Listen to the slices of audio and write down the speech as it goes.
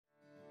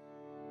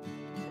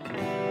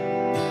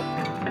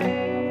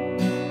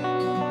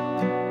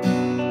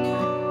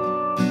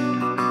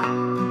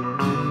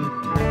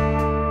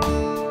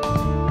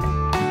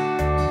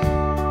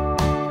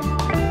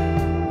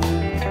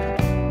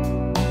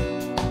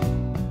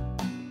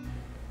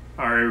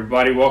Alright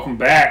everybody, welcome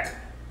back.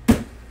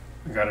 I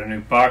got a new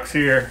box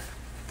here.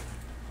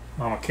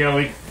 Mama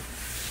Kelly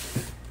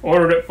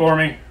ordered it for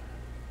me.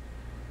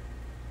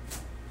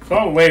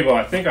 Saw the label.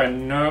 I think I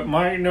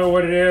might know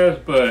what it is,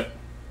 but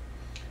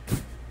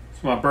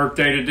it's my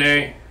birthday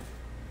today.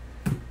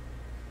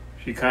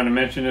 She kind of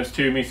mentioned this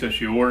to me, so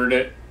she ordered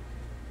it.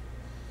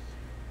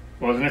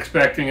 Wasn't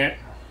expecting it.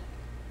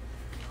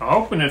 I'm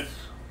hoping it's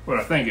what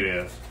I think it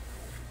is.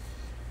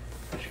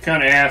 She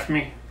kind of asked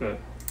me, but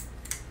let's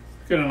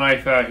get a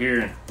knife out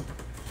here and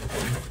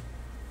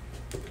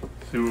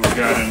see what we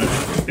got in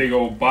this big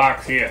old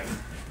box here.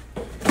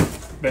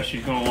 Bet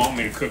she's gonna want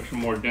me to cook some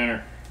more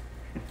dinner.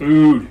 Some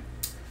food.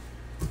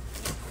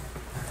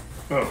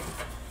 Oh.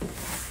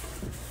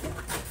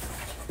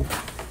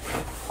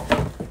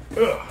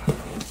 Ugh.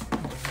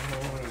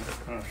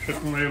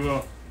 Shipping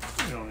label.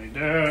 You don't need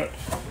that.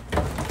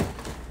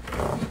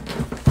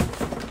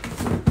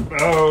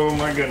 Oh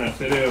my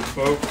goodness, it is,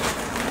 folks.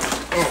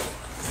 Oh.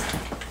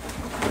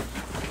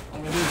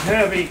 It is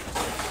heavy.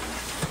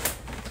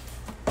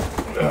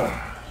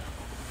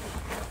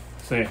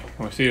 See,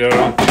 can we see that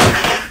on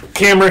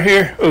camera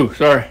here? Oh,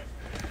 sorry.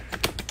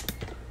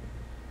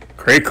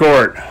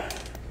 Craycort.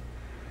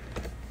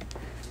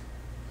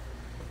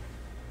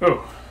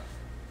 Oh.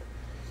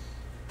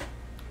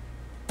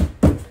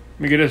 Let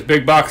me get this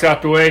big box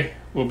out the way.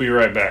 We'll be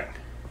right back.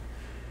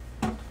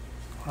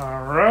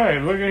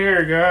 Alright, look at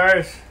here,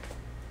 guys.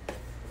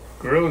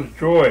 Griddle's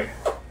Joy.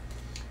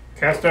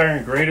 Cast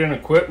Iron Grate and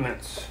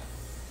Equipments.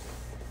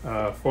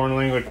 Foreign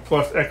Language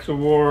Plus X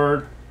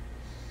Award.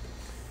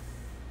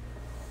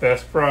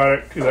 Best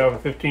Product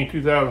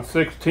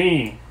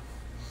 2015-2016.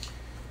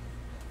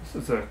 This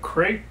is a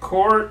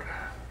Craycort.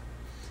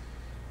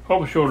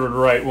 Hope I showed her the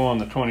right one,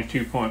 the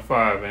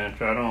 22.5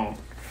 inch. I don't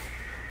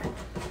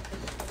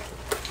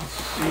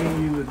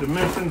see the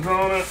dimensions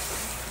on it.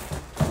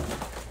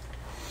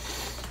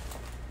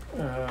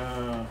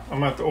 I'm going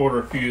to have to order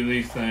a few of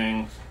these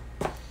things.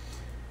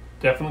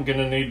 Definitely going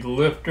to need the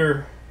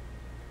lifter.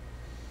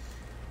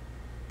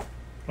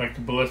 Like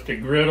the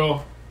ballistic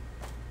griddle.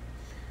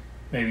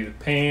 Maybe the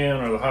pan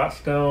or the hot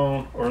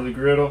stone or the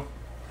griddle.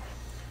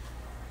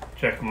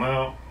 Check them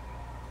out.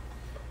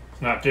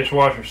 It's not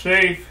dishwasher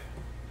safe.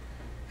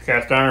 It's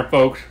cast iron,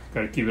 folks.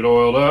 Got to keep it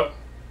oiled up.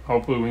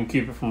 Hopefully we can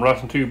keep it from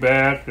rusting too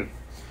bad, because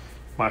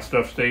my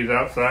stuff stays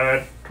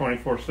outside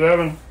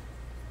 24/7.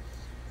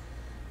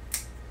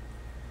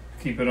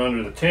 Keep it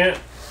under the tent.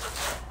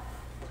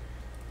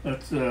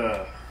 Let's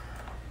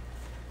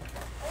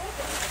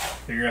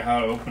figure out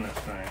how to open this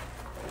thing.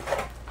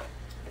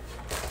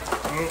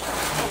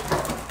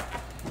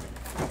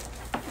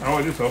 Oh,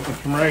 it just opens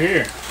from right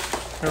here.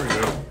 There we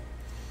go.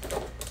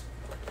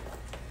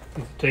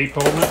 Is the tape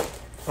holding it?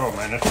 Oh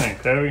man, this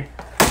thing's heavy.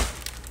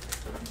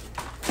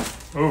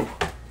 Oh.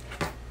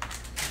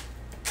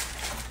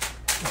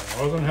 It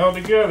wasn't held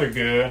together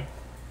good.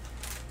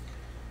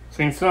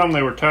 Seen some,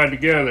 they were tied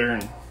together,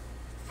 and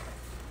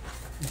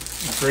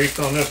the grates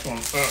on this one,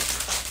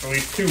 at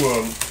least two of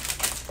them.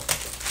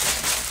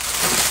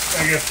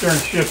 I guess during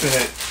shipping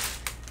it,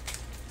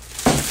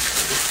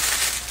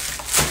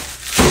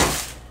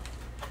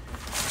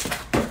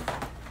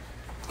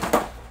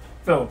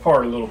 fell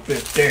apart a little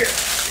bit there.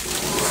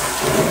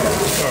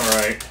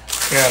 Alright,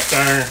 cast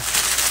iron.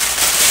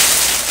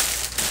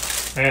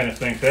 Man, this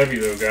thing's heavy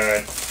though,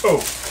 guys. Oh!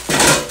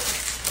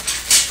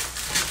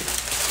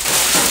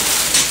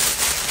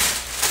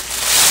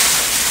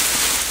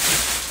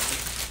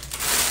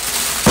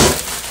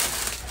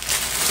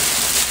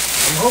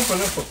 I'm hoping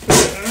this will fit.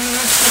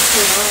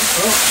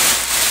 Oh.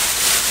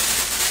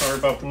 Sorry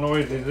about the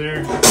noises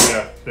there.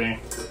 Yeah, see.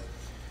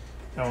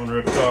 That one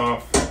ripped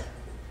off.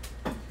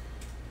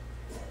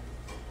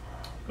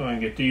 Go ahead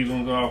and get these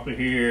ones off of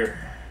here.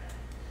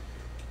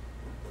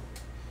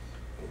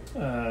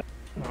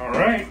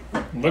 Alright.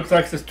 Looks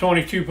like this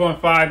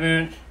 22.5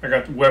 inch. I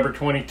got the Weber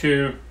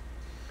 22.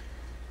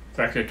 It's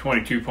actually a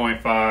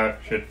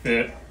 22.5. Should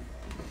fit.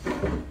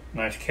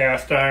 Nice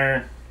cast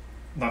iron.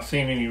 Not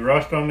seeing any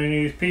rust on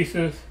any of these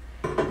pieces.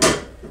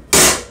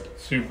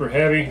 Super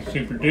heavy,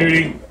 super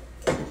duty.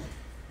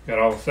 Got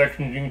all the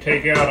sections you can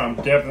take out. I'm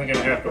definitely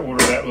going to have to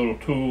order that little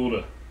tool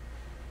to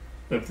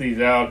lift these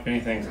out if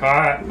anything's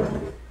hot.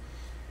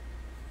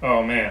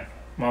 Oh man,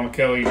 Mama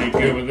Kelly did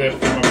good with this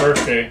for my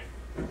birthday.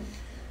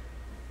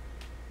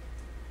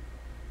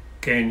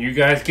 Can you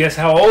guys guess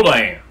how old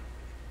I am?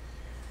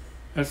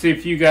 Let's see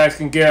if you guys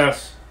can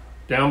guess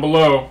down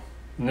below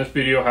in this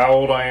video how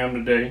old I am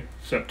today.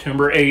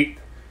 September 8th,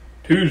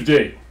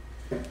 Tuesday.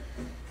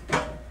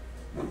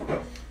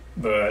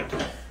 But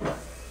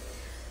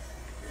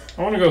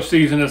I want to go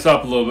season this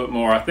up a little bit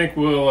more. I think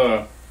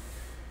we'll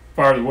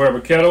fire the Weber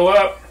kettle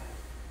up.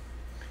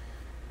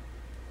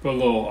 Put a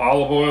little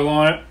olive oil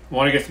on it. I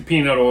want to get some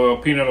peanut oil.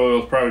 Peanut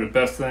oil is probably the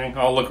best thing.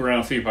 I'll look around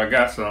and see if I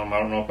got some. I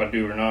don't know if I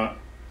do or not.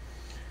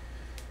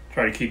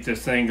 Try to keep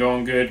this thing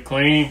going good,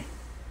 clean.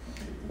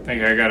 I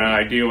think I got an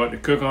idea what to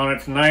cook on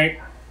it tonight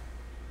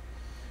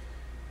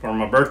for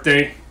my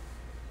birthday.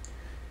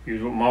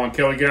 Here's what Mama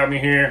Kelly got me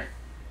here.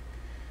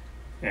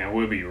 And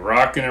we'll be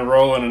rocking and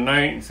rolling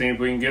tonight and seeing if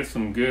we can get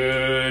some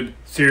good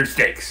seared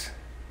steaks.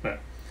 But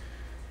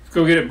let's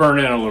go get it burned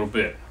in a little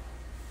bit.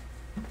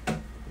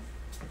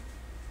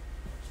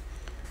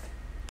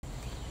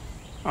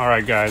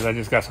 Alright guys, I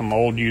just got some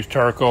old used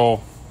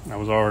charcoal that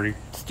was already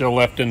still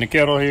left in the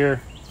kettle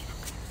here.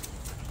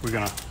 We're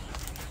gonna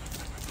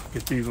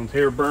get these ones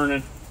here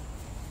burning.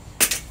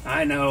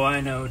 I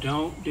know,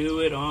 don't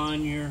do it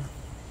on your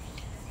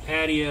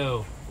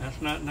patio.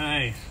 That's not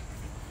nice.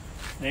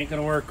 It ain't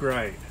gonna work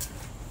right.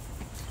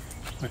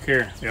 Look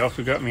here, they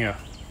also got me a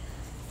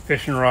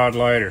fishing rod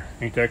lighter.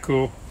 Ain't that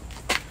cool?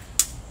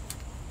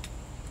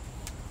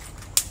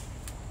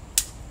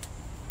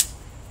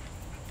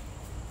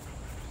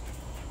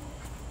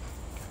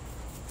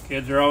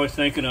 Kids are always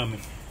thinking of me.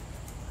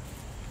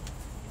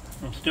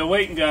 I'm still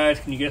waiting, guys.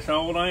 Can you guess how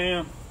old I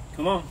am?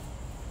 Come on.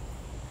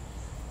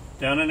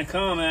 Down in the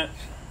comments.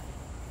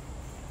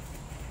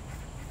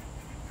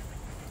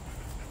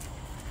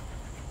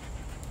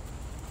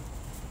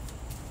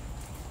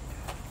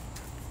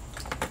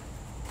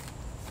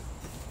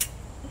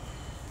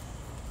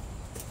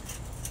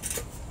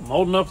 I'm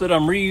old enough that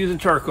I'm reusing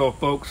charcoal,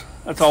 folks.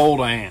 That's how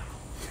old I am.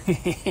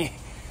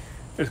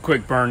 Just a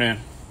quick burn in.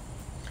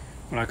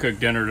 When I cook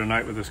dinner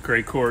tonight with this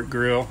Craycort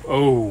grill.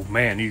 Oh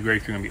man, these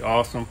grates are gonna be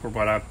awesome for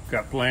what I've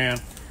got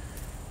planned.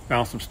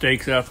 Found some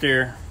steaks out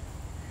there.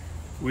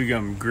 We're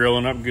gonna be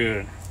grilling up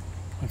good.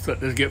 Let's let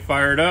this get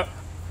fired up.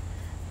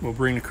 We'll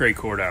bring the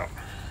Craycort out.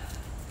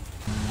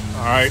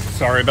 All right,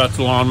 sorry about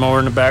the lawnmower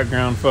in the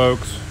background,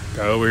 folks.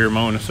 Got over here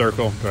mowing a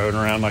circle, driving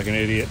around like an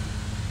idiot.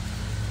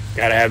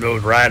 Gotta have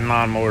those riding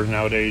lawnmowers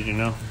nowadays, you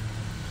know.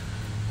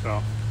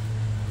 So,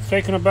 it's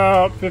taking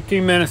about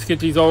 15 minutes to get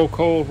these old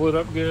coals lit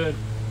up good.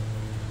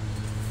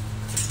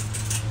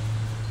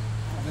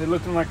 They're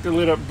looking like they're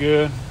lit up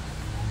good.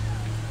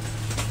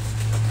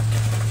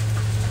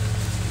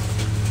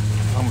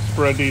 I'm gonna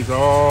spread these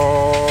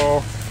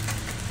all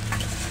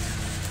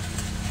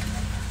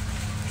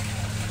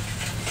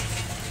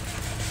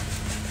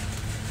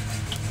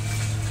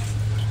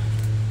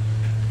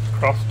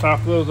across the top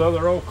of those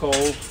other old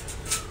coals.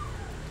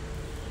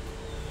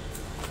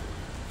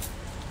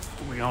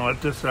 We're gonna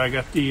let this, I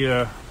got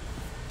the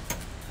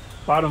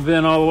bottom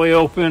vent all the way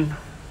open.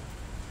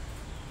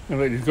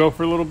 Gonna let these go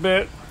for a little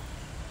bit.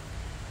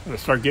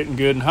 Let's start getting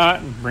good and hot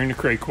and bring the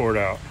Craycort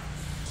out.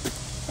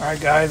 All right,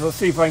 guys, let's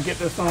see if I can get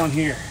this on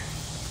here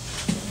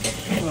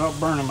without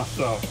burning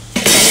myself.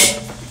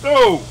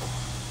 Oh!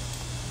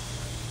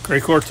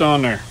 Craycort's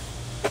on there.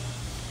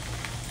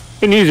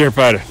 Been easier if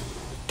I had to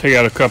take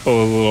out a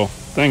couple of little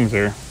things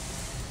there.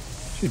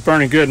 She's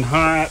burning good and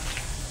hot.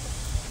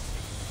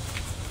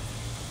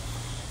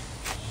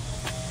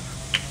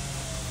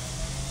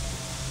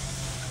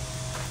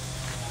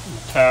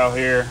 Towel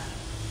here,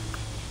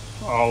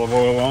 olive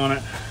oil on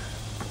it.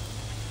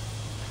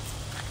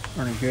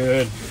 Burning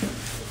good.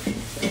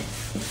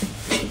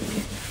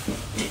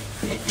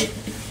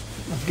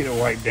 Let's get it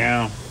wiped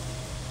down.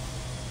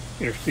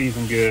 Get her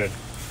seasoned good.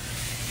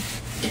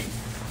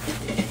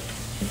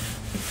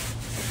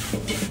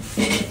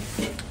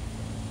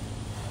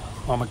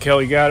 Mama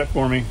Kelly got it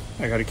for me.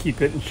 I got to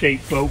keep it in shape,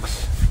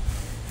 folks.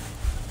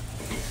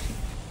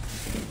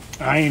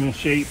 I ain't in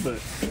shape, but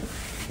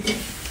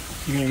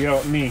you're gonna yell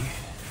at me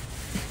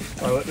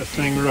if I let this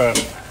thing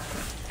rust.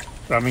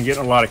 So I've been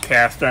getting a lot of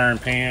cast iron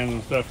pans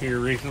and stuff here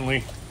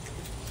recently,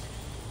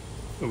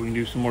 so we can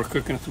do some more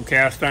cooking with some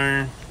cast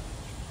iron.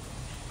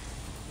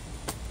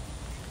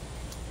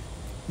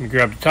 Let me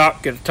grab the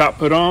top, get the top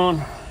put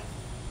on.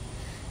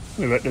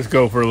 We let this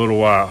go for a little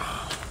while.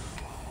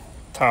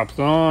 Top's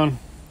on.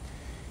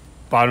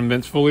 Bottom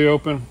vent's fully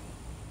open.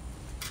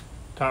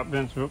 Top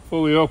vent's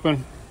fully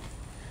open.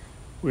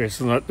 We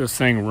just let this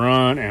thing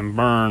run and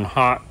burn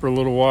hot for a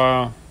little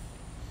while.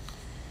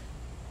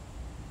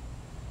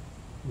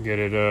 Get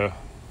it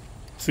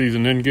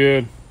seasoned in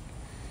good.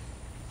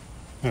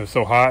 It was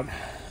so hot.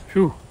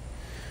 Whew.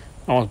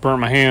 I almost burnt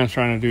my hands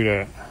trying to do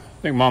that.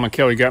 I think Mama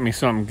Kelly got me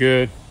something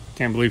good.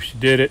 Can't believe she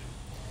did it.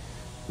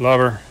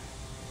 Love her.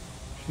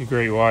 She's a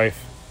great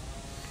wife.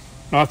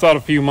 And I thought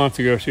a few months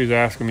ago she was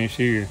asking me,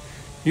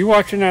 you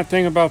watching that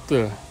thing about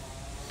the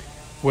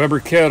Weber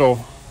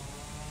Kettle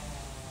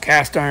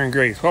Cast Iron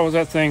Grates? What was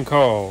that thing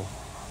called?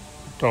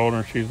 I told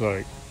her. She's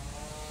like,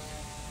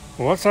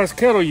 well, what size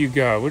kettle you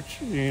got? Which,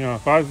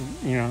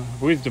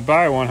 if we was to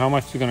buy one, how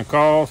much is it going to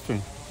cost?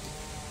 And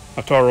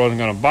I told her I wasn't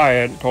going to buy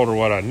it. Told her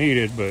what I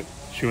needed, but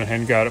she went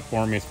ahead and got it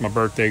for me. It's my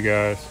birthday,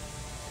 guys.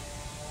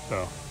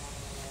 So,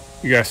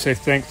 you guys say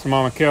thanks to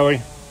Mama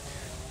Kelly.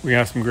 We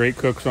got some great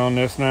cooks on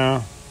this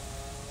now.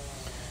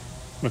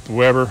 With the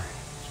Weber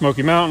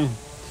Smoky Mountain.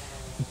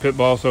 The pit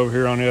boss over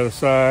here on the other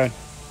side.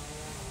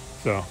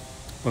 So,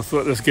 let's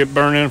let this get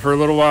burned in for a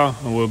little while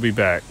and we'll be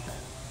back.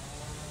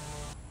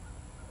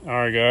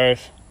 Alright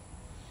guys,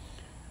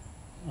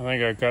 I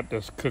think I got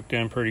this cooked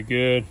in pretty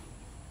good.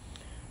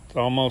 It's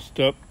almost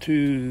up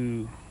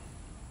to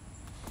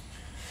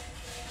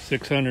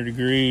 600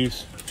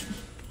 degrees.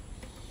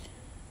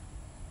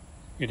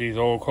 Get these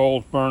old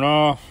coals burned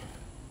off.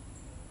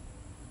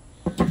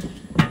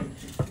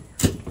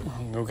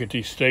 Go get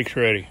these steaks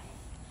ready.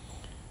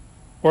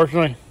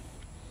 Fortunately,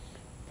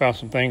 found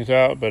some things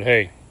out, but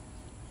hey,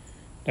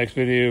 next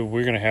video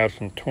we're going to have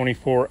some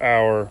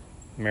 24-hour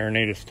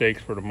marinated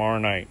steaks for tomorrow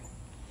night.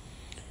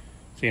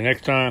 See you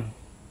next time.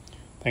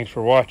 Thanks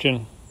for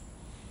watching.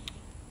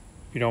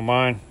 If you don't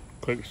mind,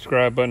 click the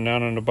subscribe button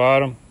down on the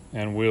bottom,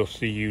 and we'll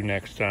see you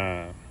next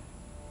time.